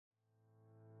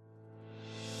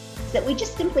is that we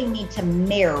just simply need to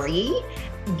marry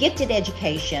gifted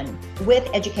education with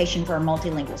education for our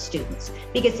multilingual students,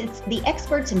 because it's the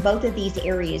experts in both of these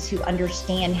areas who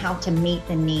understand how to meet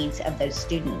the needs of those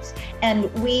students.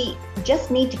 And we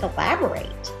just need to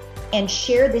collaborate and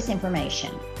share this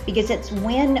information, because it's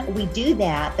when we do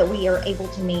that that we are able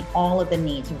to meet all of the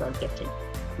needs of our gifted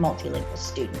multilingual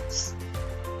students.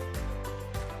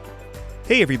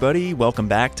 Hey everybody, welcome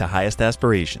back to Highest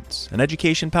Aspirations, an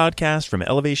education podcast from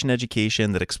Elevation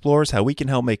Education that explores how we can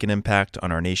help make an impact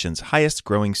on our nation's highest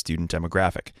growing student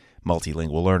demographic,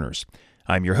 multilingual learners.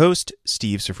 I'm your host,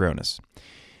 Steve Sofronis.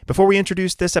 Before we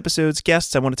introduce this episode's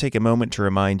guests, I want to take a moment to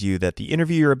remind you that the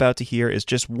interview you're about to hear is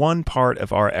just one part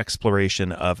of our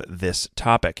exploration of this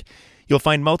topic. You'll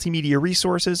find multimedia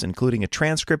resources, including a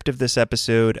transcript of this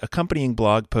episode, accompanying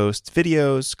blog posts,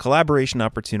 videos, collaboration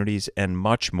opportunities, and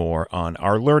much more on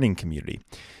our learning community.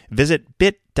 Visit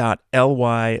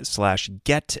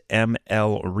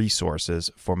bit.ly/getmlresources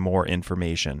for more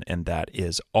information, and that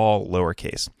is all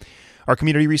lowercase. Our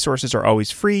community resources are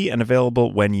always free and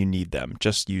available when you need them.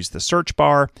 Just use the search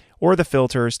bar or the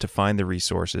filters to find the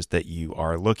resources that you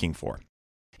are looking for.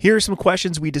 Here are some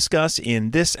questions we discuss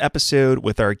in this episode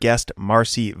with our guest,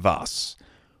 Marcy Voss.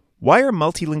 Why are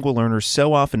multilingual learners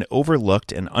so often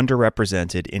overlooked and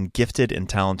underrepresented in gifted and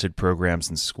talented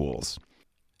programs in schools?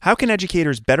 How can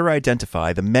educators better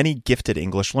identify the many gifted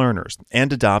English learners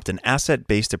and adopt an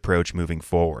asset-based approach moving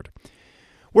forward?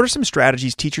 What are some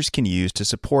strategies teachers can use to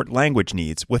support language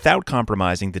needs without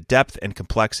compromising the depth and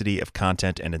complexity of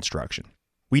content and instruction?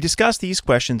 We discuss these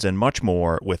questions and much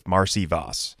more with Marcy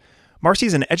Voss. Marcy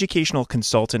is an educational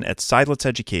consultant at Seidlitz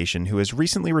Education who has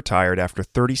recently retired after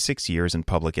 36 years in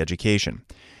public education.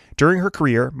 During her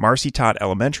career, Marcy taught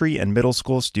elementary and middle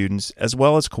school students as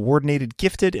well as coordinated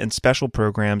gifted and special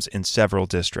programs in several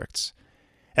districts.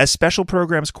 As Special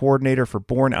Programs Coordinator for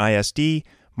Bourne ISD,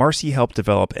 Marcy helped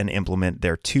develop and implement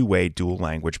their two-way dual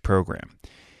language program.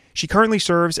 She currently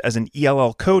serves as an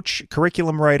ELL coach,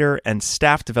 curriculum writer, and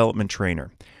staff development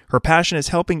trainer. Her passion is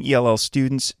helping ELL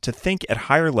students to think at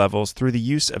higher levels through the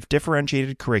use of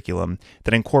differentiated curriculum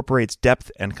that incorporates depth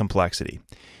and complexity.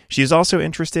 She is also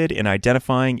interested in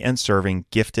identifying and serving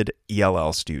gifted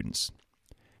ELL students.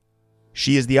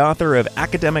 She is the author of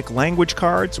Academic Language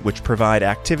Cards, which provide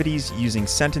activities using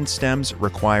sentence stems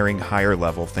requiring higher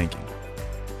level thinking.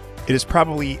 It is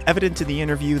probably evident in the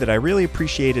interview that I really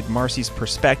appreciated Marcy's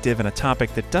perspective on a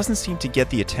topic that doesn't seem to get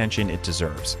the attention it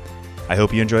deserves. I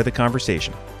hope you enjoy the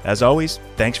conversation. As always,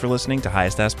 thanks for listening to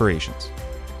Highest Aspirations.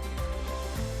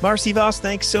 Marcy Voss,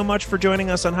 thanks so much for joining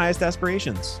us on Highest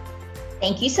Aspirations.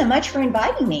 Thank you so much for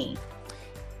inviting me.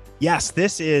 Yes,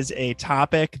 this is a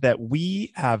topic that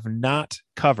we have not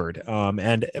covered.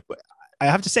 And I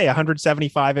have to say,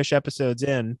 175-ish episodes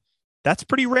in, that's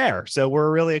pretty rare. So we're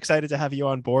really excited to have you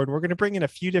on board. We're going to bring in a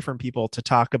few different people to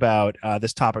talk about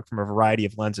this topic from a variety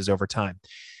of lenses over time.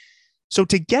 So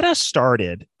to get us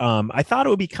started, I thought it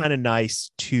would be kind of nice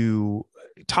to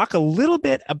talk a little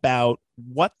bit about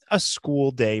what a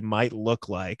school day might look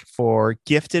like for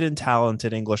gifted and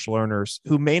talented English learners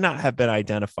who may not have been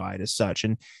identified as such.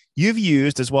 And you've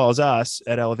used, as well as us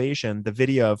at Elevation, the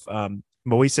video of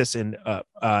Moises in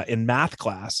math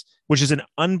class, which is an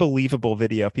unbelievable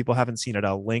video. If people haven't seen it,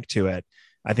 I'll link to it.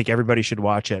 I think everybody should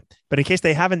watch it. But in case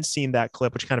they haven't seen that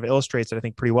clip, which kind of illustrates it, I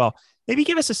think, pretty well, maybe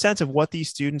give us a sense of what these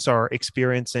students are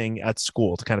experiencing at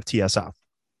school to kind of tee us up.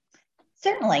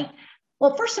 Certainly.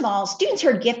 Well, first of all, students who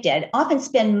are gifted often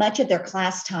spend much of their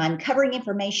class time covering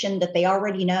information that they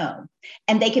already know,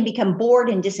 and they can become bored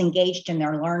and disengaged in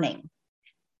their learning.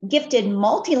 Gifted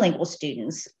multilingual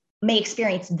students may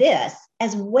experience this,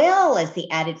 as well as the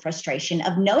added frustration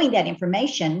of knowing that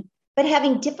information, but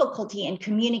having difficulty in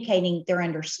communicating their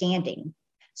understanding.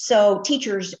 So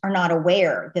teachers are not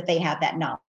aware that they have that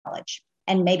knowledge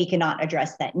and maybe cannot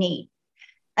address that need.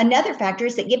 Another factor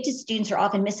is that gifted students are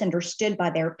often misunderstood by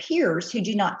their peers who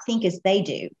do not think as they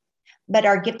do. But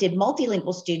our gifted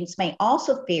multilingual students may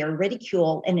also fear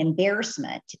ridicule and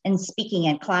embarrassment in speaking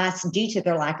in class due to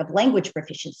their lack of language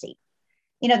proficiency.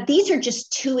 These are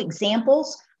just two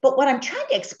examples, but what I'm trying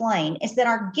to explain is that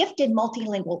our gifted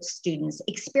multilingual students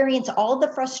experience all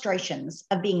the frustrations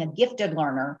of being a gifted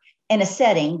learner in a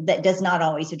setting that does not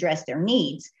always address their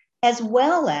needs, as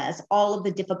well as all of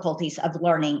the difficulties of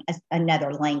learning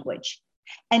another language.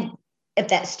 And if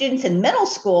that student's in middle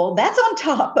school, that's on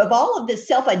top of all of the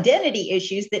self-identity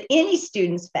issues that any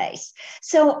students face.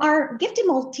 So our gifted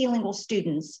multilingual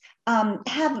students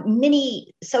have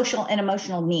many social and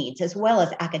emotional needs, as well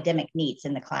as academic needs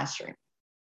in the classroom.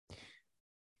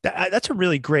 That's a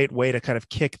really great way to kind of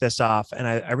kick this off. And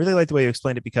I really like the way you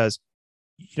explained it, because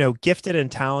gifted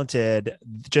and talented,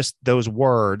 just those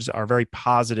words are very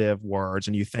positive words.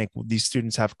 And you think, well, these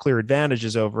students have clear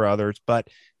advantages over others, but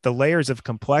the layers of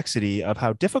complexity of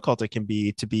how difficult it can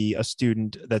be to be a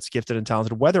student that's gifted and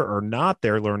talented, whether or not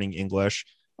they're learning English,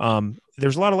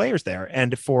 there's a lot of layers there.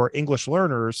 And for English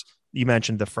learners, you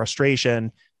mentioned the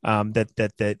frustration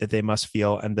that they must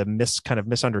feel, and the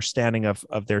misunderstanding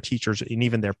of their teachers and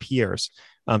even their peers.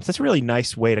 So that's a really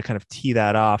nice way to kind of tee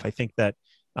that off. I think that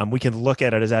we can look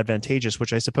at it as advantageous,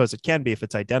 which I suppose it can be if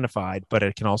it's identified, but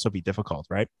it can also be difficult,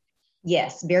 right?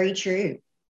 Yes, very true.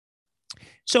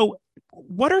 So,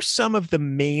 what are some of the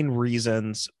main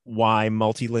reasons why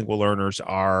multilingual learners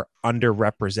are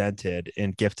underrepresented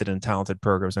in gifted and talented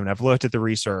programs? I mean, I've looked at the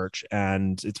research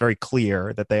and it's very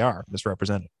clear that they are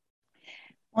misrepresented.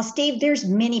 Well, Steve, there's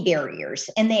many barriers,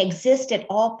 and they exist at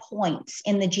all points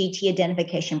in the GT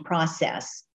identification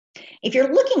process. If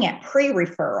you're looking at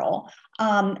pre-referral,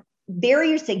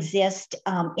 barriers exist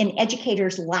in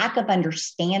educators' lack of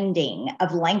understanding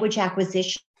of language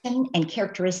acquisition and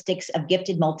characteristics of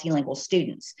gifted multilingual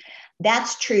students.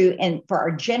 That's true for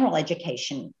our general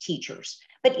education teachers.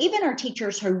 But even our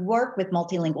teachers who work with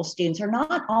multilingual students are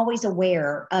not always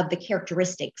aware of the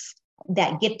characteristics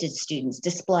that gifted students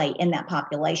display in that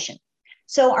population.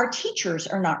 So our teachers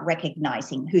are not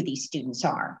recognizing who these students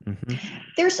are. Mm-hmm.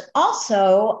 There's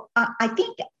also, I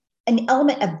think, an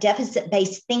element of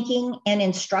deficit-based thinking and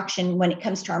instruction when it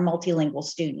comes to our multilingual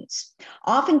students.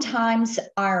 Oftentimes,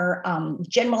 our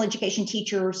general education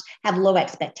teachers have low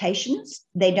expectations.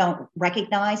 They don't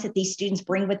recognize that these students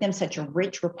bring with them such a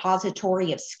rich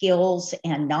repository of skills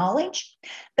and knowledge.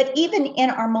 But even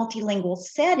in our multilingual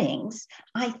settings,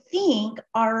 I think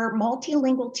our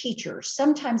multilingual teachers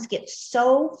sometimes get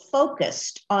so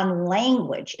focused on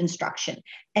language instruction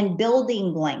and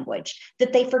building language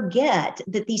that they forget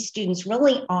that these students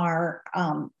really are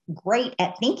great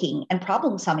at thinking and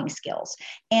problem solving skills.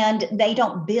 And they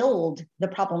don't build the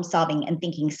problem solving and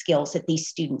thinking skills that these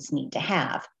students need to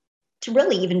have to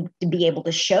really even to be able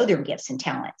to show their gifts and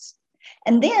talents.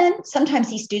 And then sometimes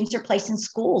these students are placed in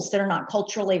schools that are not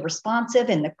culturally responsive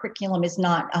and the curriculum is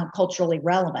not culturally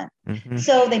relevant. Mm-hmm.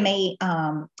 So they may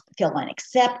feel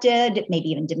unaccepted, maybe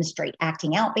even demonstrate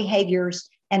acting out behaviors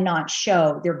and not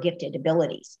show their gifted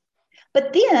abilities.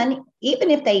 But then,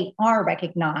 even if they are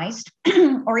recognized,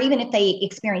 or even if they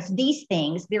experience these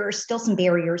things, there are still some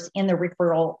barriers in the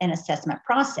referral and assessment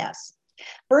process.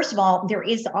 First of all, there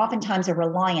is oftentimes a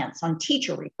reliance on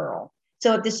teacher referral.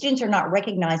 So if the students are not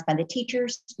recognized by the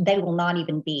teachers, they will not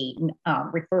even be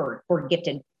referred for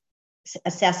gifted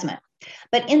assessment.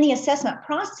 But in the assessment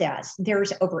process,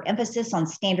 there's overemphasis on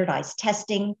standardized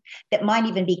testing that might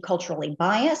even be culturally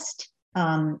biased.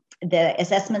 The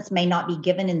assessments may not be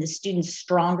given in the student's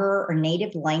stronger or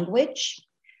native language.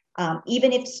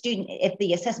 Even if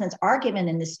the assessments are given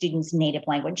in the student's native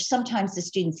language, sometimes the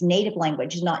student's native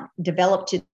language is not developed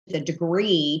to the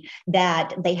degree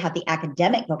that they have the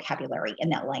academic vocabulary in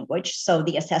that language. So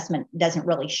the assessment doesn't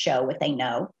really show what they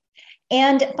know.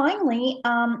 And finally,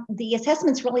 the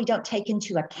assessments really don't take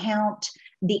into account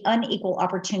the unequal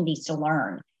opportunities to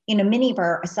learn. Many of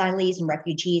our asylees and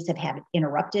refugees have had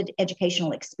interrupted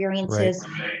educational experiences,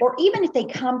 right. Or even if they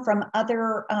come from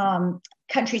other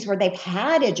countries where they've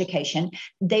had education,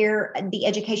 the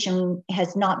education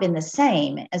has not been the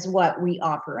same as what we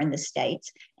offer in the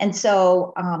States. And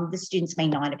so the students may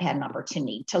not have had an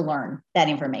opportunity to learn that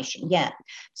information yet.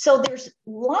 So there's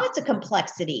lots of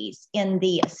complexities in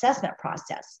the assessment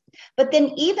process. But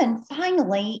then even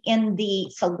finally in the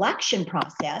selection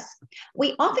process,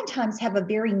 we oftentimes have a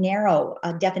very narrow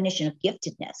definition of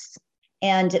giftedness.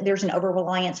 And there's an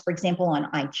over-reliance, for example, on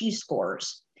IQ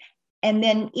scores. And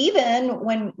then even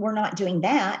when we're not doing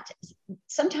that,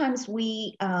 sometimes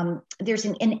there's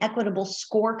an inequitable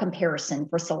score comparison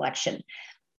for selection.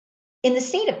 In the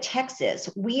state of Texas,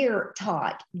 we're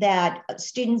taught that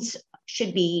students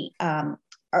should be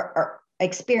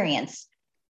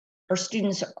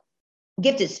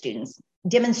gifted students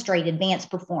demonstrate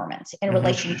advanced performance in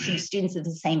relation to students of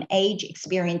the same age,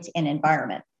 experience, and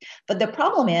environment. But the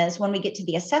problem is when we get to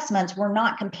the assessments, we're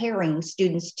not comparing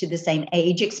students to the same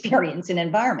age, experience, and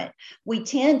environment. We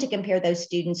tend to compare those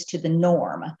students to the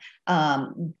norm.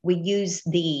 We use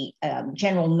the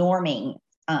general norming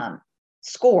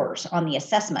scores on the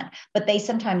assessment, but they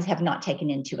sometimes have not taken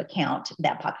into account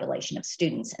that population of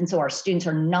students. And so our students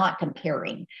are not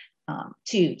comparing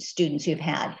to students who've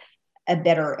had a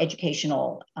better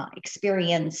educational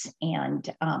experience and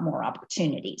more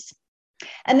opportunities.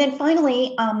 And then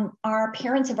finally, our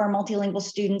parents of our multilingual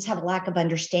students have a lack of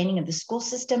understanding of the school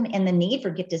system and the need for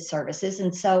gifted services.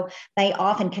 And so they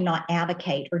often cannot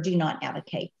advocate or do not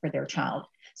advocate for their child.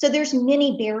 So there's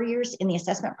many barriers in the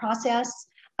assessment process.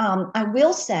 I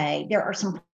will say there are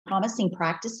some promising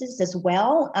practices as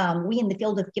well. We in the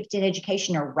field of gifted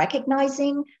education are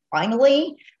recognizing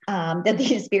finally that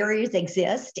these barriers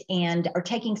exist and are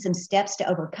taking some steps to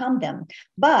overcome them.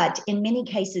 But in many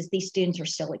cases, these students are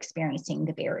still experiencing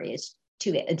the barriers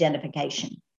to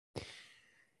identification.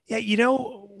 Yeah, you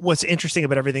know what's interesting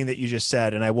about everything that you just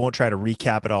said, and I won't try to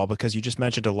recap it all because you just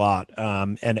mentioned a lot.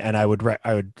 And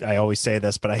I always say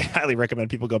this, but I highly recommend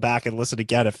people go back and listen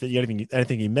again if you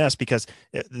anything you missed because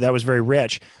that was very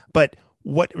rich. But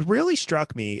what really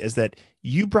struck me is that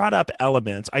you brought up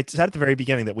elements. I said at the very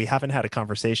beginning that we haven't had a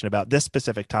conversation about this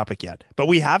specific topic yet, but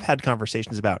we have had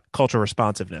conversations about cultural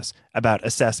responsiveness, about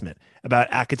assessment, about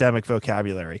academic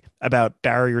vocabulary, about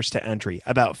barriers to entry,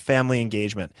 about family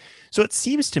engagement. So it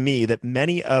seems to me that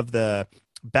many of the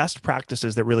best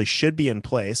practices that really should be in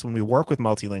place when we work with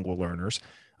multilingual learners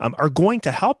are going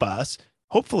to help us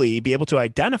hopefully be able to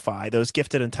identify those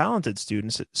gifted and talented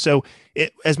students. So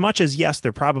as much as yes,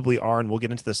 there probably are, and we'll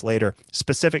get into this later,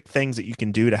 specific things that you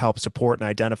can do to help support and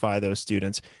identify those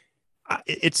students.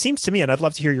 It seems to me, and I'd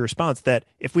love to hear your response, that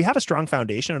if we have a strong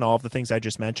foundation and all of the things I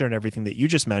just mentioned and everything that you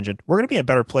just mentioned, we're going to be in a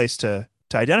better place to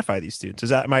identify these students.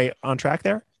 Am I on track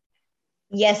there?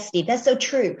 Yes, Steve, that's so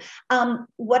true.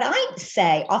 What I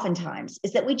say oftentimes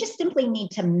is that we just simply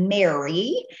need to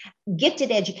marry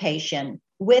gifted education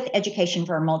with education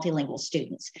for our multilingual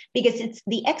students, because it's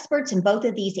the experts in both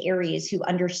of these areas who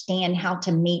understand how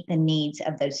to meet the needs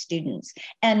of those students.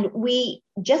 And we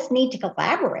just need to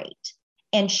collaborate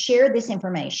and share this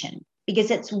information, because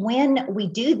it's when we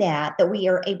do that that we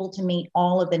are able to meet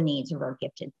all of the needs of our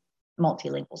gifted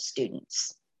multilingual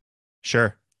students.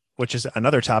 Sure. Which is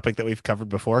another topic that we've covered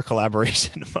before,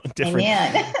 collaboration among different.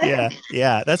 Amen.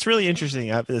 Yeah. That's really interesting.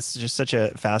 It's just such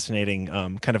a fascinating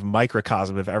kind of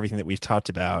microcosm of everything that we've talked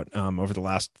about over the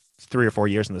last 3 or 4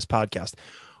 years in this podcast.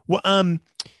 Well,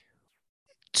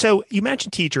 so you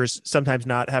mentioned teachers sometimes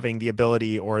not having the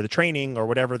ability or the training or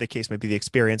whatever the case may be, the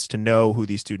experience to know who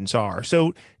these students are.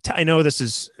 So I know this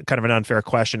is kind of an unfair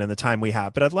question in the time we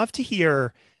have, but I'd love to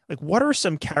hear, like, what are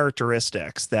some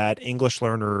characteristics that English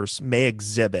learners may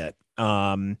exhibit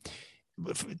to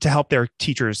help their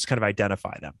teachers kind of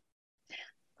identify them?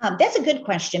 That's a good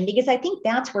question, because I think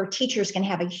that's where teachers can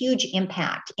have a huge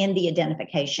impact in the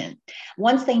identification.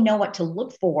 Once they know what to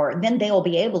look for, then they'll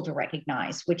be able to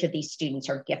recognize which of these students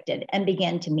are gifted and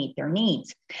begin to meet their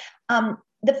needs.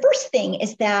 The first thing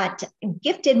is that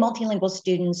gifted multilingual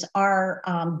students are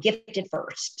gifted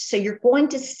first. So you're going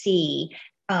to see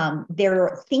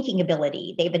their thinking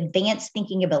ability. They have advanced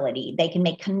thinking ability. They can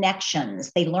make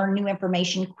connections. They learn new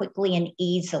information quickly and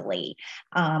easily.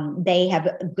 They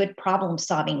have good problem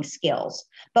solving skills.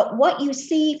 But what you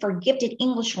see for gifted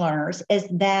English learners is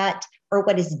that, or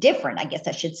what is different, I guess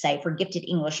I should say, for gifted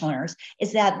English learners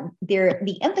is that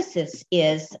the emphasis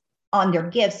is on their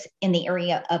gifts in the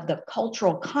area of the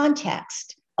cultural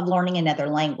context of learning another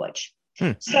language.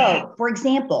 So, for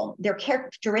example, their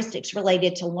characteristics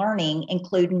related to learning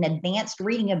include an advanced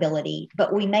reading ability,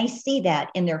 but we may see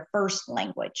that in their first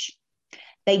language.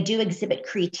 They do exhibit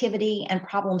creativity and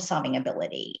problem solving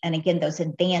ability. And again, those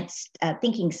advanced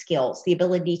thinking skills, the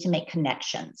ability to make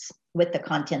connections with the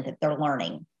content that they're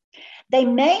learning. They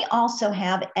may also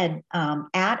have at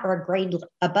or a grade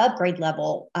above grade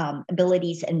level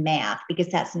abilities in math, because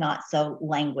that's not so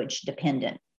language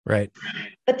dependent. Right.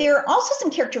 But there are also some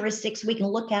characteristics we can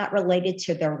look at related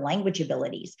to their language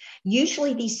abilities.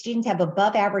 Usually these students have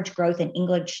above average growth in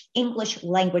English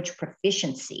language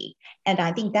proficiency. And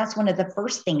I think that's one of the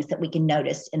first things that we can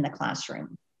notice in the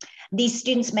classroom. These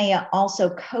students may also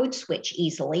code switch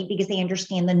easily because they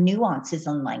understand the nuances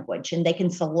in language, and they can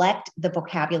select the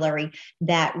vocabulary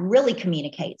that really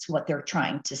communicates what they're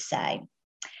trying to say.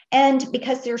 And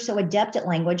because they're so adept at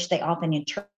language, they often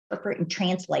interpret and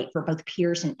translate for both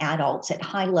peers and adults at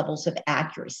high levels of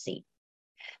accuracy.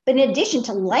 But in addition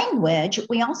to language,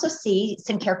 we also see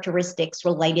some characteristics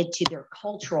related to their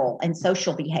cultural and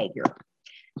social behavior.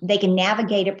 They can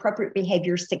navigate appropriate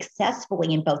behavior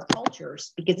successfully in both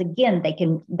cultures, because again,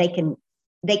 they can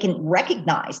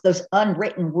recognize those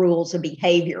unwritten rules of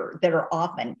behavior that are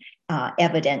often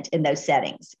evident in those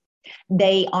settings.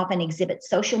 They often exhibit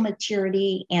social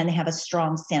maturity and have a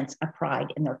strong sense of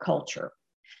pride in their culture.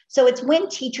 So it's when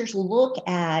teachers look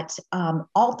at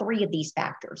all three of these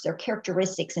factors, their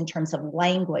characteristics in terms of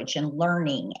language and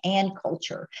learning and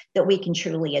culture, that we can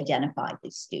truly identify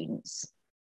these students.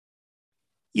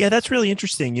 Yeah, that's really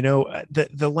interesting.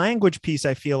 The language piece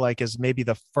I feel like is maybe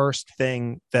the first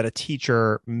thing that a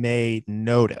teacher may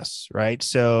notice, right?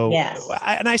 So, Yes.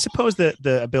 and I suppose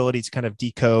the ability to kind of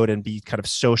decode and be kind of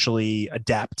socially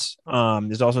adept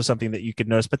is also something that you could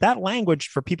notice. But that language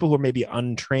for people who are maybe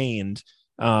untrained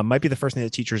might be the first thing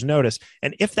that teachers notice.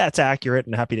 And if that's accurate,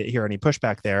 and happy to hear any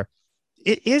pushback there,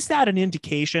 is that an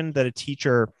indication that a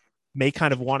teacher may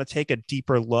kind of want to take a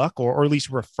deeper look, or at least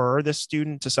refer the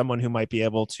student to someone who might be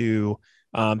able to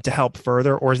help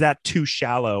further, or is that too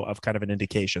shallow of kind of an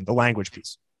indication, the language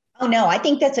piece? Oh no, I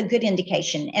think that's a good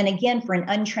indication. And again, for an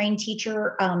untrained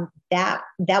teacher, that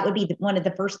would be one of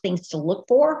the first things to look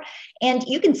for. And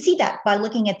you can see that by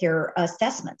looking at their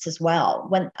assessments as well.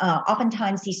 When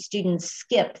oftentimes these students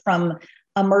skip from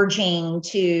emerging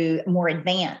to more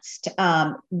advanced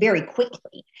very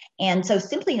quickly. And so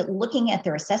simply looking at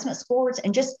their assessment scores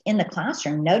and just in the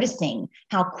classroom, noticing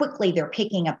how quickly they're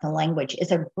picking up the language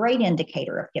is a great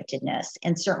indicator of giftedness,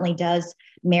 and certainly does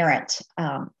merit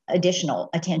additional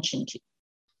attention to.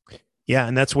 Yeah,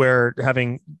 and that's where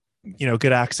having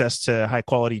good access to high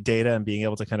quality data and being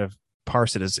able to kind of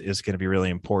parse it is going to be really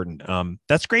important.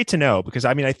 That's great to know, because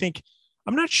I mean, I think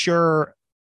I'm not sure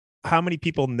how many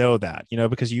people know that,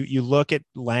 because you look at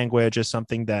language as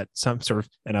something that some sort of,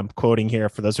 and I'm quoting here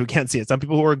for those who can't see it, some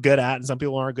people who are good at, and some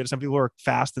people aren't good, some people who are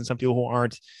fast and some people who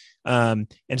aren't. And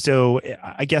so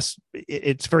I guess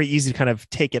it's very easy to kind of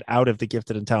take it out of the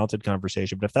gifted and talented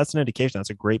conversation. But if that's an indication, that's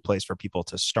a great place for people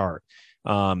to start.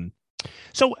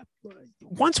 So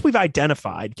once we've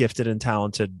identified gifted and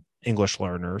talented English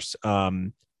learners,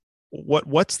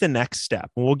 what's the next step?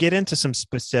 We'll get into some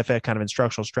specific kind of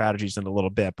instructional strategies in a little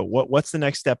bit, but what's the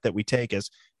next step that we take as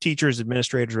teachers,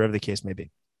 administrators, whatever the case may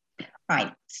be?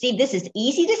 Right, Steve, this is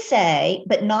easy to say,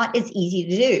 but not as easy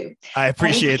to do. I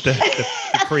appreciate the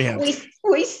preamp.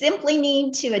 We simply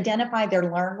need to identify their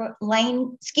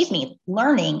learning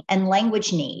and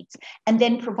language needs, and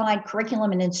then provide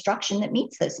curriculum and instruction that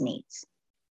meets those needs.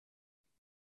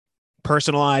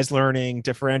 Personalized learning,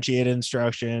 differentiated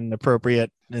instruction,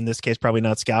 appropriate, in this case, probably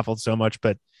not scaffold so much,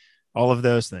 but all of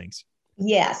those things.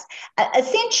 Yes.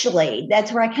 Essentially,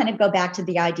 that's where I kind of go back to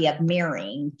the idea of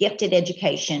mirroring gifted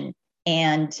education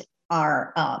and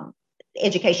our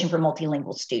education for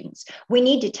multilingual students. We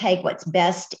need to take what's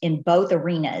best in both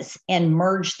arenas and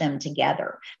merge them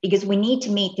together, because we need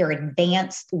to meet their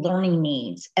advanced learning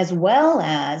needs as well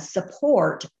as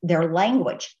support their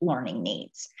language learning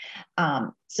needs.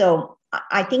 So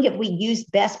I think if we use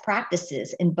best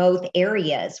practices in both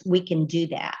areas, we can do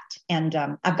that. And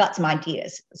I've got some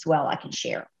ideas as well I can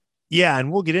share. Yeah,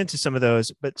 and we'll get into some of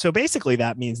those. But so basically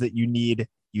that means that you need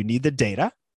the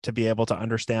data to be able to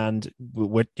understand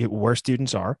where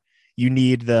students are. You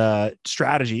need the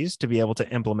strategies to be able to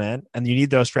implement, and you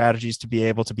need those strategies to be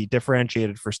able to be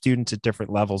differentiated for students at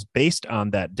different levels based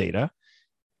on that data.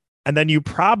 And then you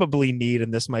probably need,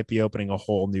 and this might be opening a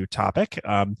whole new topic,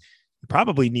 you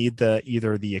probably need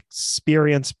either the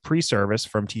experience pre-service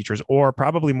from teachers, or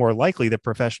probably more likely the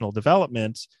professional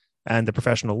development and the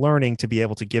professional learning to be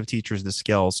able to give teachers the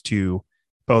skills to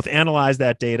both analyze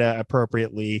that data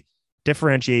appropriately,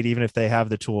 differentiate even if they have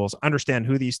the tools, understand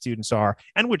who these students are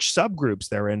and which subgroups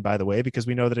they're in, by the way, because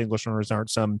we know that English learners aren't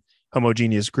some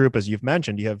homogeneous group. As you've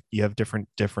mentioned, you have different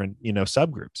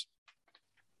subgroups.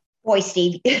 Boy,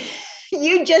 Steve,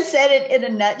 you just said it in a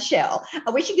nutshell. I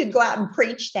wish you could go out and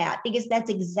preach that, because that's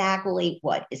exactly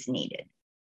what is needed.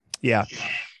 Yeah.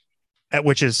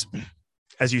 Which is,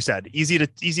 as you said, easy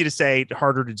to say,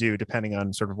 harder to do, depending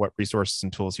on sort of what resources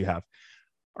and tools you have.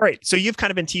 All right, so you've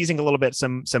kind of been teasing a little bit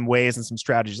some ways and some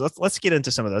strategies. Let's get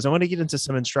into some of those. I want to get into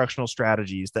some instructional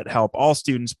strategies that help all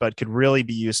students, but could really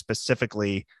be used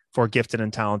specifically for gifted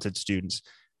and talented students.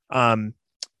 And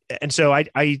so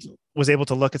I was able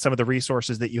to look at some of the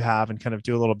resources that you have and kind of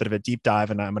do a little bit of a deep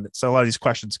dive. And so a lot of these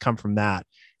questions come from that.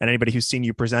 And anybody who's seen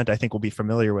you present, I think, will be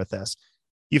familiar with this.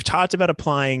 You've talked about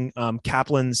applying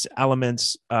Kaplan's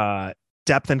elements,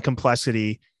 depth and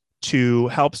complexity, to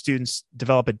help students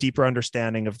develop a deeper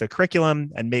understanding of the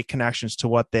curriculum and make connections to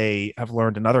what they have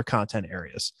learned in other content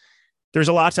areas. There's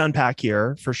a lot to unpack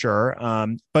here for sure,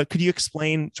 but could you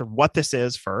explain sort of what this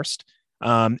is first,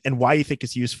 and why you think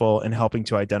it's useful in helping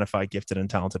to identify gifted and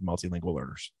talented multilingual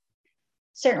learners?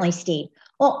 Certainly, Steve.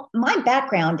 Well, my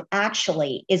background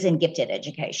actually is in gifted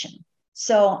education.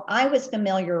 So I was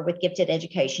familiar with gifted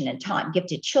education and taught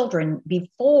gifted children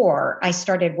before I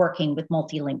started working with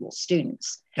multilingual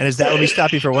students. And let me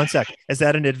stop you for 1 sec. Is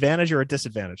that an advantage or a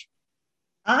disadvantage?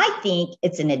 I think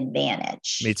it's an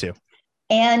advantage. Me too.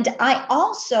 And I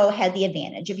also had the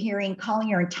advantage of hearing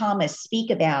Collier and Thomas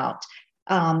speak about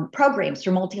programs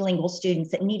for multilingual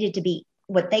students that needed to be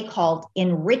what they called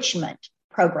enrichment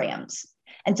programs.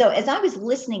 And so as I was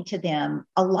listening to them,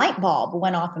 a light bulb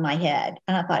went off in my head.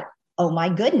 And I thought, oh my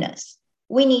goodness,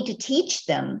 we need to teach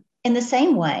them in the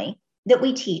same way that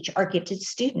we teach our gifted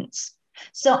students.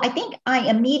 So I think I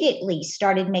immediately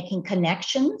started making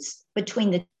connections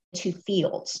between the two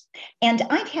fields. And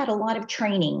I've had a lot of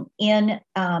training in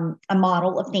a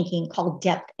model of thinking called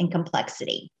depth and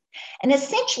complexity. And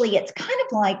essentially, it's kind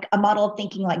of like a model of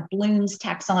thinking like Bloom's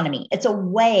taxonomy. It's a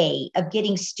way of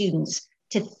getting students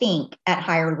to think at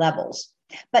higher levels.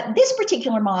 But this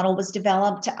particular model was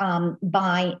developed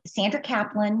by Sandra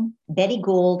Kaplan, Betty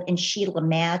Gould, and Sheila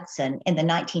Madsen in the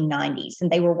 1990s.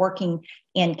 And they were working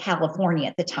in California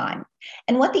at the time.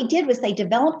 And what they did was they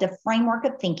developed a framework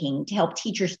of thinking to help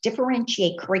teachers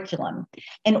differentiate curriculum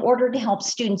in order to help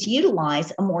students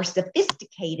utilize a more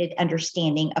sophisticated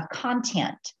understanding of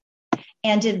content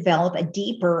and develop a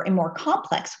deeper and more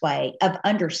complex way of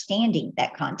understanding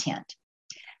that content.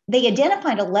 They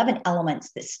identified 11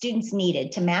 elements that students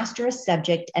needed to master a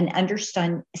subject and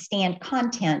understand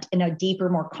content in a deeper,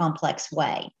 more complex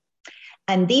way.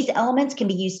 And these elements can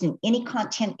be used in any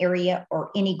content area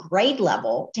or any grade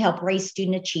level to help raise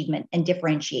student achievement and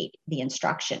differentiate the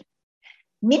instruction.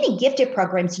 Many gifted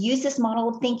programs use this model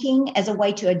of thinking as a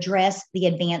way to address the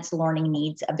advanced learning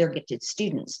needs of their gifted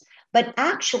students. But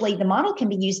actually, the model can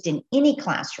be used in any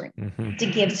classroom to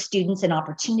give students an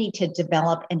opportunity to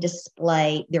develop and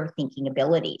display their thinking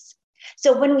abilities.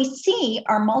 So when we see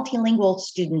our multilingual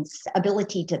students'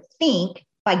 ability to think,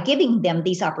 by giving them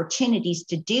these opportunities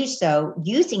to do so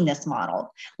using this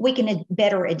model, we can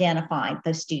better identify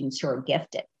those students who are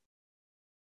gifted.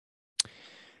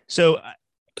 So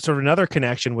sort of another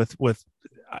connection with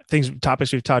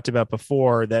topics we've talked about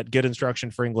before, that good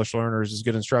instruction for English learners is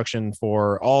good instruction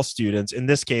for all students. In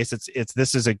this case,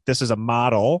 this is a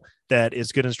model that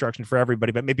is good instruction for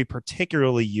everybody, but maybe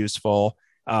particularly useful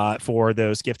for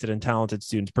those gifted and talented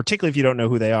students, particularly if you don't know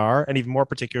who they are, and even more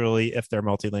particularly if they're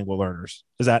multilingual learners.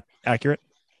 Is that accurate?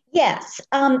 Yes.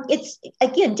 It's,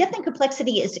 again, depth and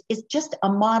complexity is just a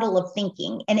model of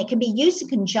thinking, and it can be used in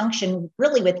conjunction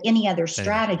really with any other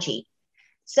strategy.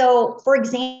 So, for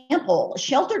example,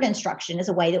 sheltered instruction is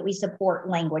a way that we support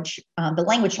the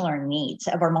language learning needs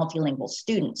of our multilingual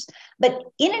students. But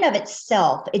in and of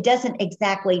itself, it doesn't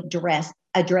exactly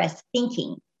address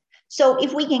thinking. So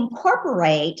if we can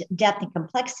incorporate depth and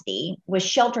complexity with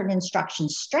sheltered instruction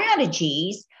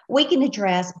strategies, we can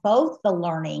address both the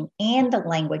learning and the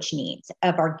language needs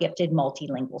of our gifted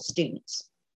multilingual students.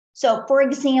 So, for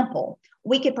example,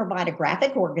 we could provide a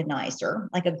graphic organizer,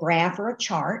 like a graph or a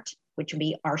chart, which would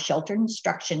be our sheltered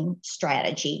instruction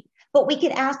strategy. But we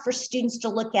could ask for students to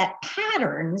look at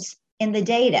patterns in the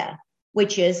data,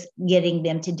 which is getting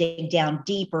them to dig down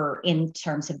deeper in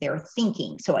terms of their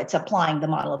thinking. So it's applying the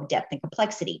model of depth and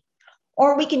complexity.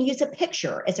 Or we can use a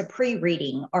picture as a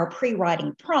pre-reading or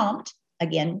pre-writing prompt,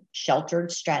 again, sheltered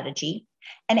strategy,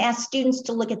 and ask students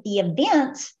to look at the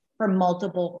events from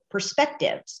multiple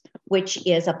perspectives, which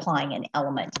is applying an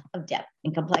element of depth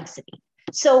and complexity.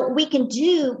 So we can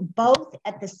do both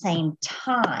at the same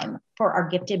time for our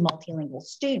gifted multilingual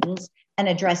students and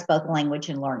address both language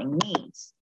and learning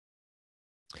needs.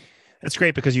 That's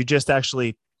great, because you just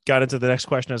actually got into the next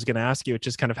question I was going to ask you, which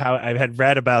is kind of how I had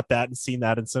read about that and seen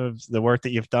that in some of the work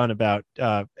that you've done about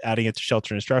adding it to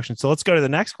sheltered instruction. So let's go to the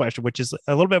next question, which is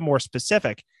a little bit more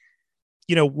specific.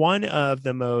 You know, one of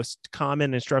the most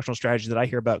common instructional strategies that I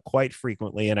hear about quite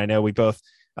frequently, and I know we both,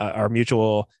 our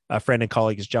mutual friend and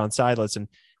colleague is John Seidlitz, and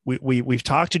we've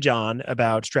talked to John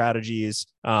about strategies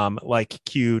like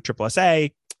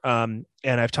QSSA, and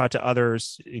I've talked to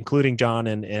others, including John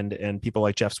and people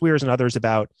like Jeff Swears and others,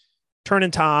 about turn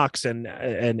and talks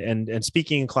and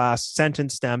speaking in class,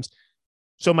 sentence stems.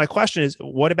 So my question is,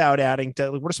 what about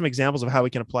what are some examples of how we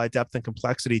can apply depth and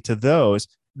complexity to those,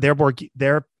 thereby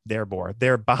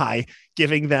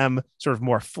giving them sort of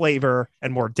more flavor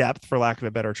and more depth, for lack of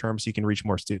a better term, so you can reach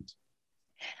more students?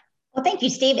 Well, thank you,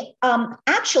 Steve.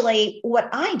 Actually, what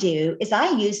I do is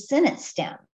I use sentence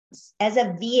stems as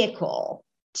a vehicle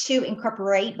to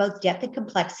incorporate both depth and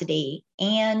complexity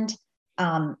and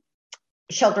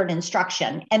sheltered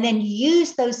instruction, and then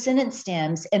use those sentence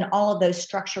stems in all of those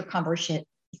structured conversation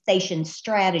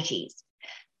strategies.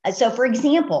 So, for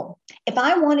example, if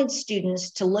I wanted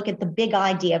students to look at the big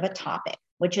idea of a topic,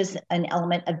 which is an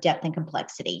element of depth and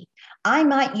complexity, I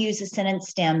might use a sentence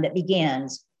stem that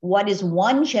begins, what is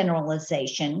one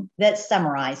generalization that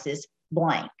summarizes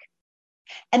blank?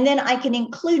 And then I can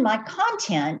include my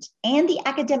content and the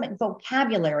academic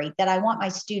vocabulary that I want my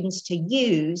students to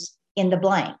use in the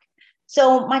blank.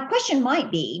 So my question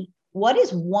might be, What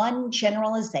is one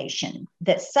generalization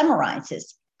that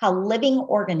summarizes how living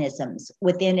organisms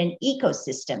within an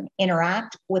ecosystem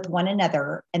interact with one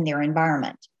another and their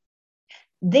environment?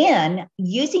 Then,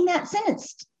 using that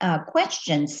sentence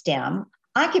question stem,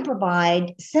 I can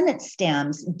provide sentence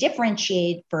stems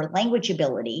differentiated for language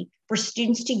ability for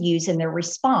students to use in their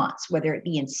response, whether it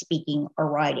be in speaking or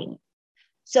writing.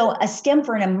 So a stem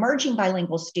for an emerging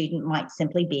bilingual student might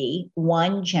simply be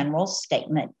one general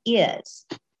statement is.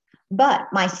 But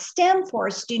my stem for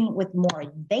a student with more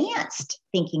advanced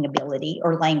thinking ability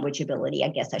or language ability, I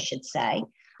guess I should say,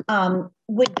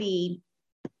 would be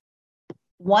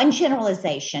one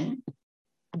generalization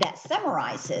that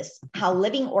summarizes how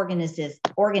living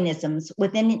organisms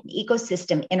within an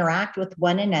ecosystem interact with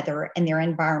one another and their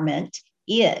environment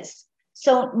is.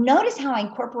 So notice how I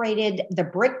incorporated the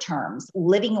BRIC terms,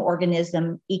 living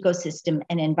organism, ecosystem,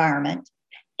 and environment,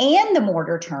 and the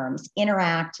mortar terms,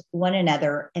 interact, one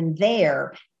another, and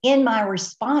there in my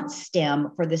response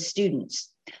stem for the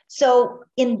students. So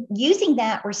in using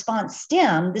that response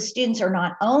stem, the students are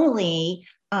not only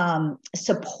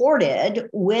supported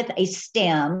with a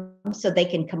stem so they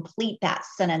can complete that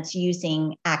sentence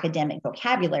using academic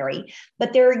vocabulary,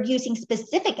 but they're using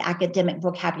specific academic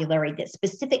vocabulary that's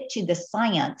specific to the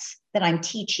science that I'm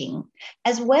teaching,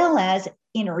 as well as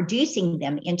introducing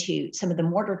them into some of the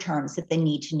mortar terms that they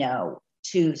need to know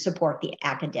to support the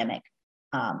academic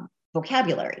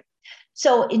vocabulary.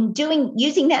 So in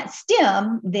using that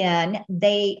stem, then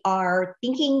they are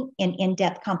thinking in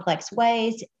in-depth, complex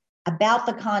ways about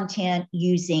the content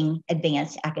using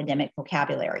advanced academic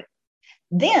vocabulary.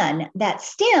 Then that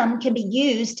stem can be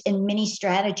used in many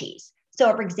strategies.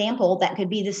 So for example, that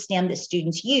could be the stem that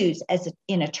students use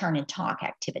in a turn and talk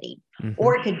activity.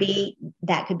 Or it could be,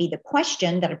 that could be the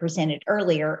question that I presented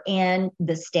earlier and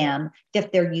the stem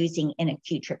that they're using in a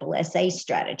QSSA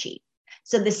strategy.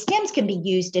 So the stems can be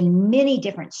used in many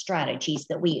different strategies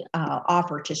that we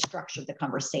offer to structure the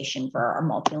conversation for our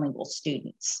multilingual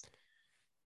students.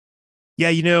 Yeah,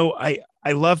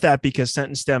 I love that because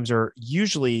sentence stems are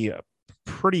usually a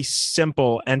pretty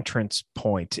simple entrance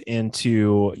point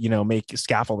into, make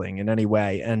scaffolding in any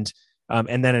way. And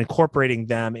then incorporating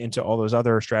them into all those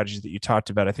other strategies that you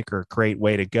talked about, I think are a great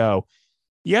way to go.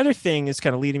 The other thing is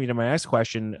kind of leading me to my next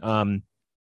question,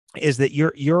 is that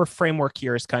your framework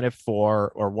here is kind of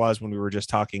was when we were just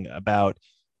talking about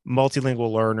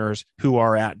multilingual learners who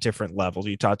are at different levels.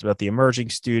 You talked about the emerging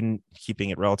student,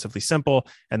 keeping it relatively simple,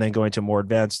 and then going to a more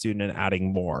advanced student and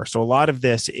adding more. So a lot of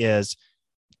this is,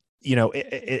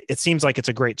 it seems like it's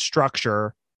a great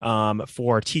structure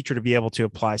for a teacher to be able to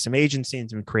apply some agency and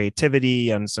some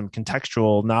creativity and some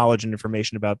contextual knowledge and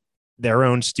information about their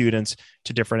own students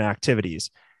to different activities.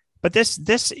 But this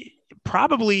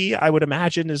probably, I would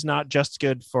imagine, is not just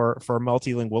good for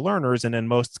multilingual learners. And in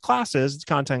most classes,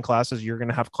 content classes, you're going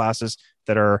to have classes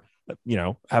that are,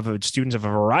 have students of a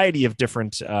variety of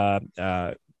different,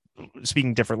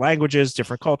 speaking different languages,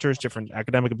 different cultures, different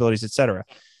academic abilities, et cetera.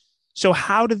 So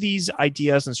how do these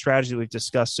ideas and strategies we've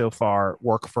discussed so far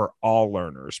work for all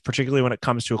learners, particularly when it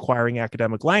comes to acquiring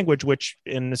academic language, which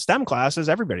in the STEM classes,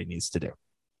 everybody needs to do?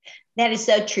 That is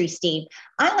so true, Steve.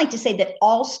 I like to say that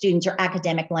all students are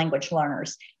academic language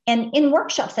learners. And in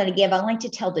workshops that I give, I like to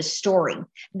tell this story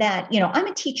that, I'm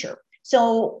a teacher.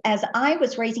 So as I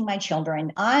was raising my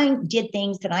children, I did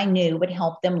things that I knew would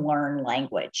help them learn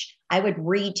language. I would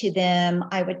read to them,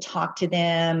 I would talk to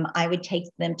them, I would take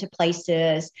them to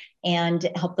places and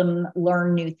help them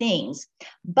learn new things.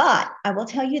 But I will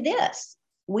tell you this.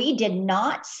 We did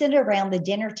not sit around the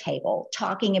dinner table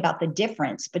talking about the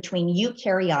difference between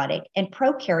eukaryotic and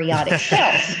prokaryotic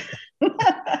cells.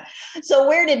 So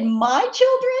where did my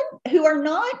children, who are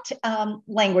not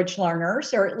language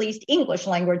learners, or at least English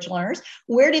language learners,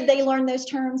 where did they learn those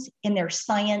terms? In their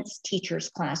science teacher's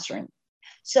classroom.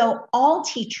 So all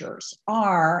teachers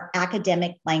are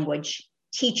academic language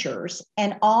teachers,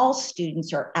 and all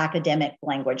students are academic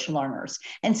language learners.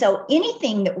 And so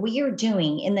anything that we are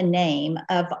doing in the name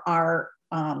of our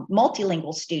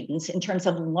multilingual students in terms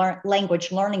of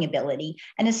language learning ability,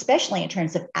 and especially in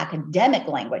terms of academic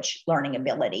language learning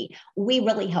ability, we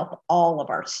really help all of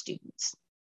our students.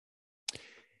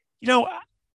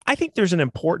 I think there's an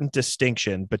important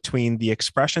distinction between the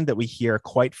expression that we hear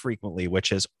quite frequently,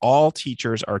 which is all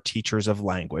teachers are teachers of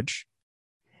language,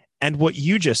 and what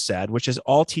you just said, which is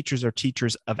all teachers are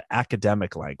teachers of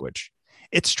academic language.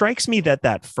 It strikes me that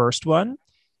that first one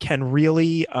can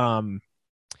really, how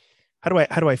do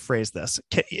I phrase this?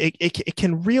 It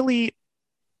can really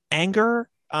anger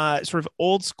sort of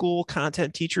old school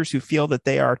content teachers who feel that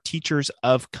they are teachers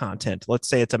of content. Let's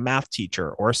say it's a math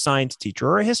teacher or a science teacher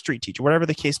or a history teacher, whatever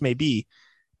the case may be.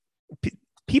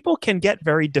 people can get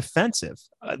very defensive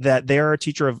that they're a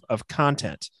teacher of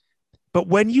content. But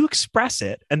when you express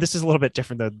it, and this is a little bit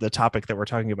different than the topic that we're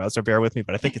talking about, so bear with me,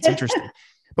 but I think it's interesting.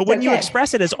 But when you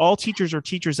express it as all teachers are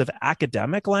teachers of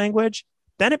academic language,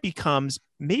 then it becomes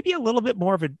maybe a little bit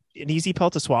more of an easy pill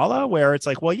to swallow, where it's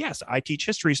like, well, yes, I teach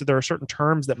history, so there are certain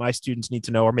terms that my students need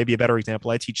to know, or maybe a better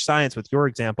example, I teach science with your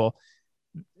example.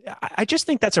 I just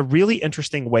think that's a really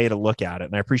interesting way to look at it.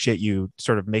 And I appreciate you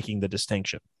sort of making the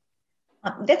distinction.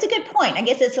 That's a good point. I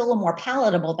guess it's a little more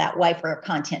palatable that way for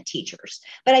content teachers.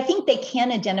 But I think they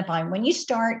can identify when you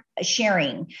start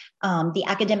sharing the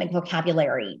academic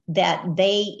vocabulary that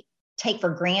they take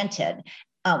for granted.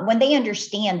 When they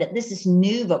understand that this is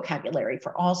new vocabulary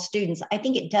for all students, I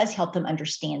think it does help them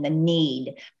understand the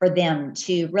need for them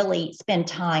to really spend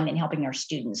time in helping our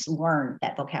students learn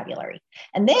that vocabulary.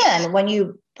 And then when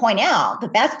you point out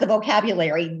that that's the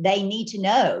vocabulary they need to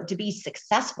know to be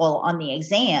successful on the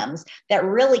exams, that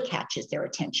really catches their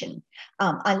attention.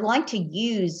 I like to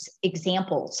use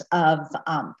examples of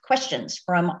questions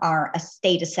from our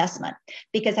state assessment,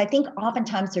 because I think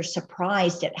oftentimes they're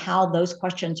surprised at how those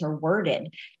questions are worded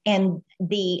and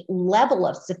the level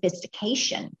of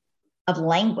sophistication of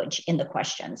language in the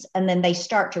questions. And then they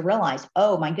start to realize,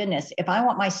 oh my goodness, if I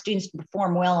want my students to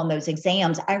perform well on those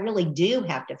exams, I really do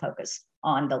have to focus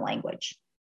on the language.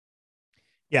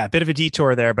 Yeah, a bit of a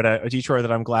detour there, but a detour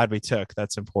that I'm glad we took.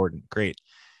 That's important. Great.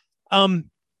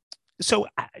 So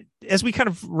as we kind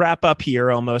of wrap up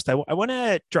here almost, I want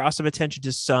to draw some attention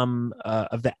to some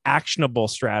of the actionable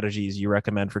strategies you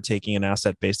recommend for taking an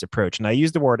asset-based approach. And I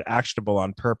use the word actionable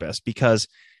on purpose because,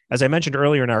 as I mentioned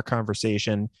earlier in our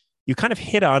conversation, you kind of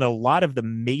hit on a lot of the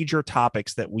major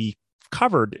topics that we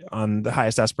covered on the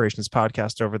Highest Aspirations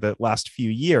podcast over the last few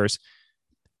years.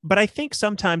 But I think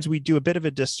sometimes we do a bit of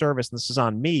a disservice, and this is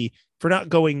on me, for not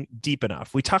going deep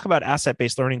enough. We talk about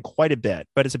asset-based learning quite a bit,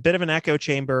 but it's a bit of an echo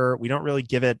chamber. We don't really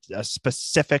give it a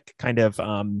specific kind of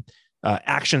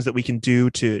actions that we can do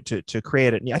to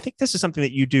create it. And I think this is something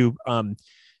that you do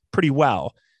pretty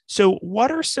well. So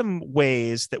what are some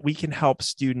ways that we can help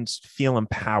students feel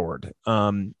empowered?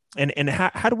 And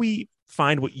how do we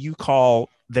find what you call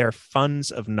their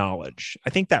funds of knowledge? I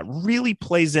think that really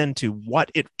plays into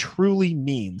what it truly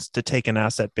means to take an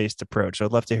asset-based approach. So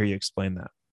I'd love to hear you explain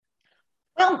that.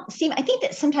 Well, Steve, I think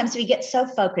that sometimes we get so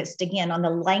focused, again, on the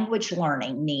language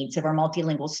learning needs of our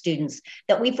multilingual students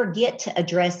that we forget to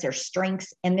address their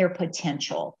strengths and their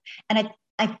potential. And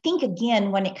I think,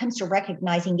 again, when it comes to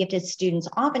recognizing gifted students,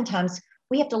 oftentimes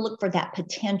we have to look for that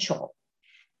potential.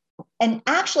 And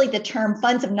actually, the term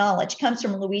funds of knowledge comes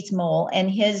from Luis Moll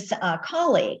and his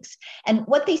colleagues. And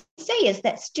what they say is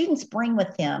that students bring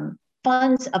with them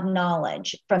funds of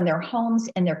knowledge from their homes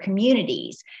and their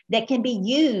communities that can be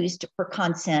used for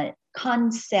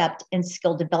concept and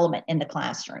skill development in the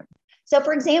classroom. So,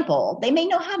 for example, they may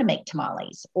know how to make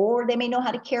tamales, or they may know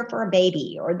how to care for a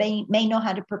baby, or they may know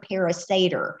how to prepare a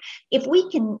Seder. If we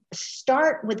can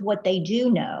start with what they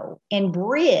do know and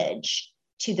bridge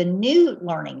to the new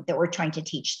learning that we're trying to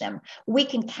teach them, we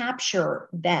can capture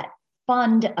that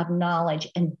fund of knowledge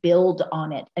and build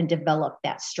on it and develop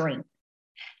that strength.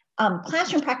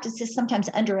 Classroom practices sometimes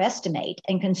underestimate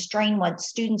and constrain what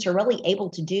students are really able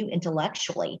to do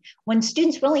intellectually, when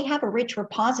students really have a rich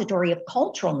repository of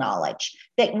cultural knowledge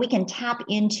that we can tap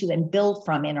into and build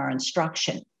from in our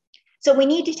instruction. So we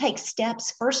need to take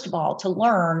steps, first of all, to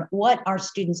learn what our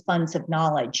students' funds of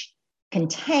knowledge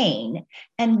contain,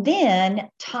 and then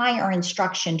tie our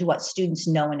instruction to what students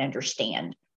know and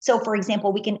understand. So, for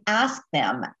example, we can ask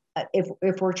them,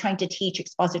 if we're trying to teach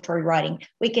expository writing,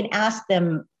 we can ask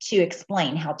them to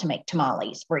explain how to make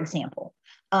tamales, for example.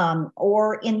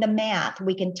 Or in the math,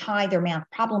 we can tie their math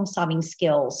problem-solving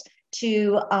skills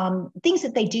to things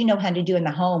that they do know how to do in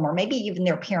the home, or maybe even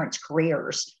their parents'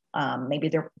 careers. Maybe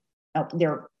their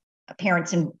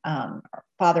parents and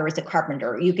father is a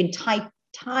carpenter. You can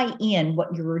tie in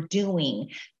what you're doing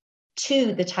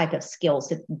to the type of skills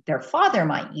that their father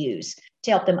might use to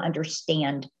help them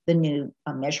understand the new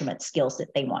measurement skills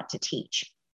that they want to teach.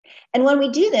 And when we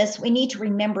do this, we need to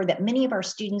remember that many of our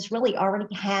students really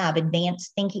already have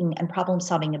advanced thinking and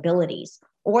problem-solving abilities,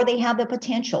 or they have the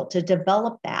potential to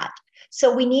develop that.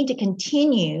 So we need to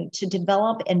continue to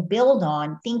develop and build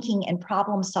on thinking and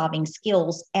problem-solving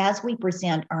skills as we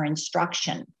present our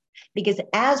instruction. Because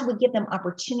as we give them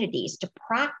opportunities to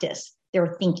practice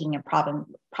their thinking and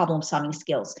problem-solving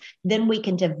skills, then we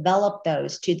can develop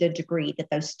those to the degree that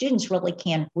those students really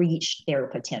can reach their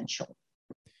potential.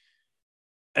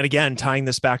 And again, tying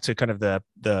this back to kind of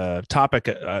the topic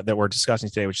that we're discussing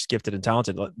today, which is gifted and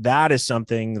talented, that is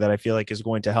something that I feel like is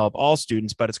going to help all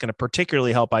students, but it's going to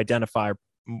particularly help identify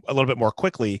a little bit more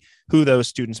quickly who those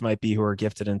students might be who are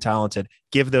gifted and talented,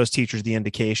 give those teachers the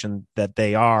indication that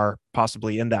they are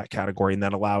possibly in that category, and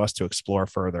then allow us to explore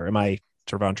further. Am I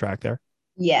sort of on track there?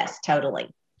 Yes, totally.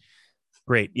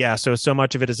 Great. Yeah. So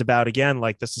much of it is about, again,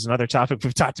 like this is another topic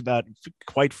we've talked about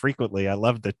quite frequently. I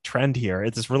love the trend here.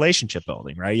 It's this relationship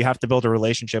building, right? You have to build a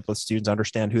relationship with students,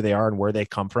 understand who they are and where they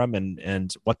come from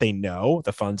and what they know,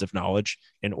 the funds of knowledge,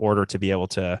 in order to be able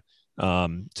to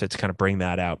kind of bring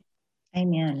that out.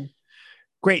 Amen.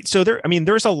 Great. So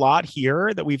there's a lot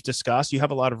here that we've discussed. You have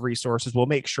a lot of resources. We'll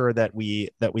make sure that we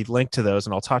link to those,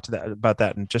 and I'll talk about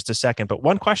that in just a second. But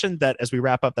one question that, as we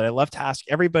wrap up, that I love to ask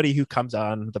everybody who comes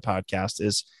on the podcast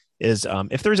is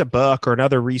if there's a book or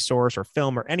another resource or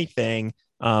film or anything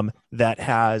that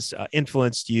has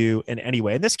influenced you in any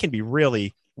way, and this can be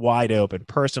really wide open,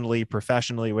 personally,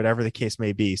 professionally, whatever the case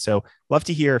may be. So, love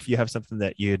to hear if you have something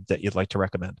that you'd like to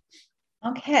recommend.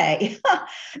 Okay,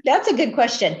 that's a good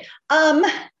question.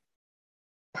 Personally,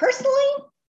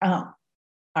 all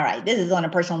right, this is on a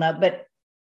personal note, but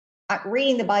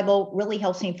reading the Bible really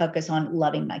helps me focus on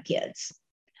loving my kids.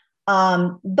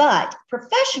 But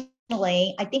professionally,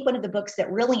 I think one of the books that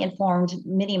really informed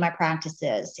many of my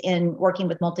practices in working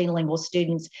with multilingual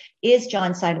students is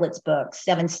John Seidlitz's book,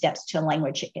 7 Steps to a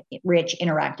Language-Rich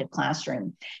Interactive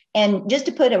Classroom. And just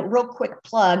to put a real quick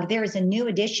plug, there is a new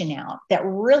edition out that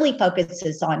really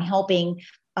focuses on helping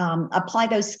apply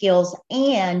those skills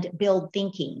and build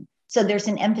thinking. So there's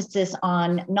an emphasis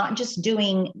on not just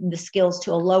doing the skills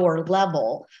to a lower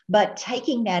level, but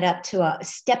taking that up to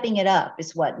stepping it up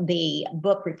is what the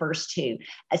book refers to,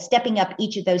 stepping up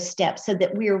each of those steps so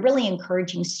that we are really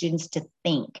encouraging students to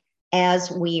think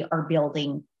as we are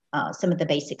building some of the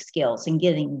basic skills and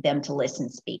getting them to listen,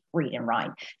 speak, read, and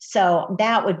write. So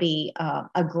that would be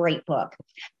a great book.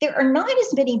 There are not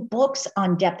as many books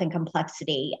on depth and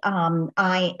complexity.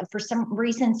 For some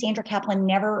reason, Sandra Kaplan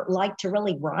never liked to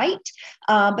really write,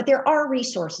 but there are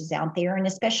resources out there, and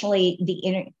especially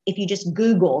if you just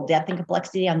Google depth and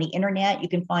complexity on the internet, you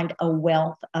can find a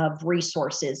wealth of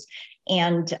resources.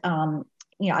 And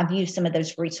I've used some of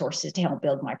those resources to help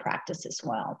build my practice as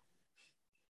well.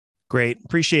 Great.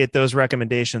 Appreciate those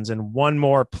recommendations. And one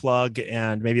more plug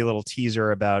and maybe a little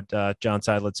teaser about John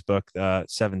Seidlitz's book,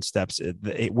 7 Steps.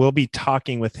 We'll be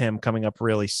talking with him coming up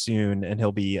really soon, and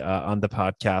he'll be on the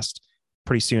podcast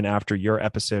pretty soon after your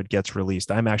episode gets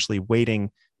released. I'm actually waiting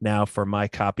now for my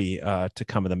copy to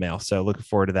come in the mail. So looking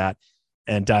forward to that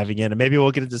and diving in. And maybe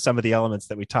we'll get into some of the elements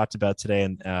that we talked about today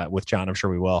and with John. I'm sure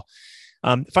we will.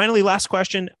 Finally, last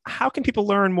question. How can people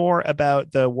learn more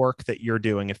about the work that you're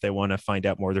doing if they want to find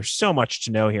out more? There's so much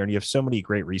to know here, and you have so many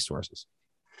great resources.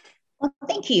 Well,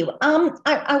 thank you.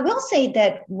 I will say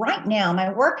that right now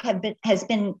my work has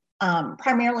been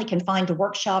primarily confined to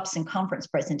workshops and conference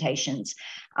presentations.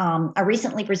 I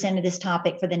recently presented this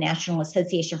topic for the National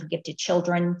Association for Gifted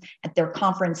Children at their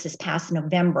conference this past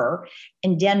November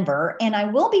in Denver, and I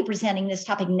will be presenting this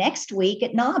topic next week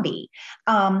at NABI.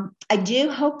 I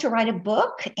do hope to write a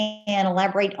book and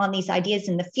elaborate on these ideas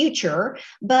in the future,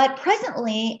 but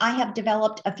presently I have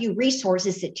developed a few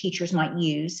resources that teachers might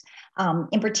use.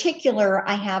 In particular,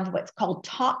 I have what's called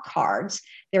talk cards.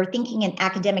 They're thinking in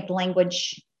academic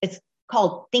language. It's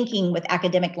called Thinking with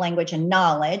Academic Language and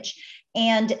Knowledge.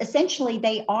 And essentially,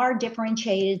 they are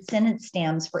differentiated sentence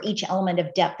stems for each element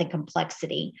of depth and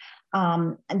complexity.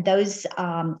 And those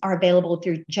are available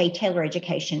through J. Taylor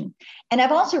Education. And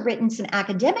I've also written some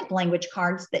academic language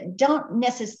cards that don't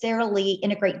necessarily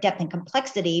integrate depth and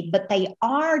complexity, but they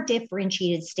are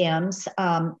differentiated stems,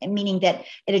 meaning that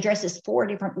it addresses 4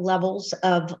 different levels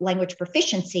of language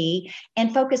proficiency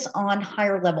and focus on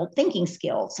higher level thinking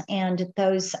skills. And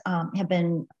those have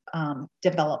been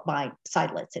developed by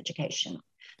Seidlitz Education.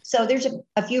 So there's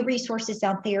a few resources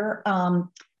out there.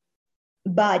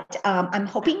 But I'm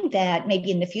hoping that maybe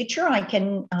in the future I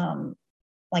can,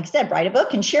 like I said, write a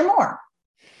book and share more.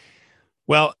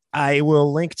 Well, I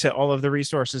will link to all of the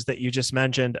resources that you just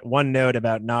mentioned. One note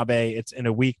about NABE, it's in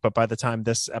a week, but by the time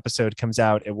this episode comes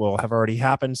out, it will have already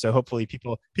happened. So hopefully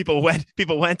people went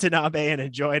to NABE and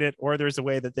enjoyed it, or there's a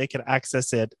way that they can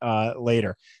access it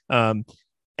later.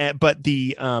 But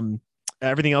the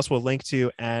everything else we'll link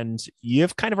to, and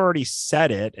you've kind of already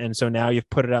said it. And so now you've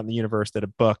put it out in the universe that a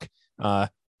book,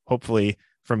 hopefully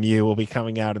from you, will be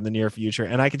coming out in the near future.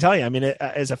 And I can tell you, I mean, it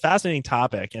is a fascinating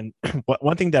topic. And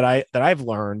one thing that I've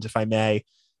learned, if I may,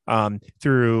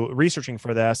 through researching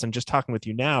for this and just talking with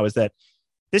you now, is that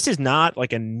this is not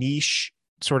like a niche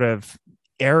sort of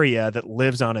area that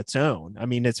lives on its own. I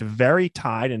mean, it's very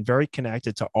tied and very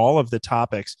connected to all of the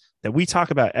topics that we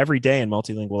talk about every day in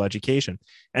multilingual education.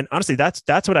 And honestly, that's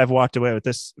what I've walked away with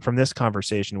from this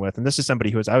conversation with. And this is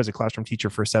somebody I was a classroom teacher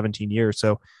for 17 years.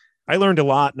 So I learned a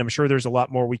lot, and I'm sure there's a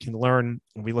lot more we can learn.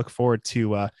 And we look forward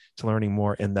to learning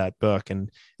more in that book.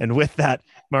 And with that,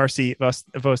 Marcy Vos,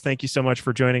 thank you so much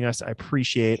for joining us. I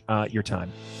appreciate your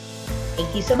time.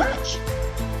 Thank you so much.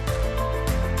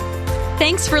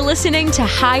 Thanks for listening to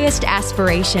Highest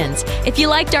Aspirations. If you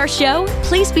liked our show,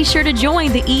 please be sure to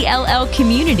join the ELL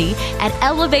community at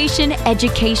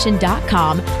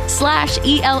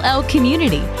elevationeducation.com/ELL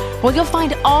community, where you'll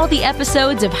find all the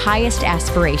episodes of Highest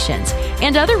Aspirations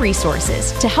and other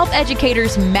resources to help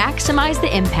educators maximize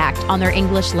the impact on their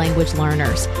English language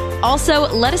learners.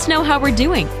 Also, let us know how we're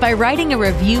doing by writing a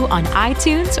review on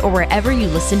iTunes or wherever you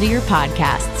listen to your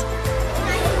podcasts.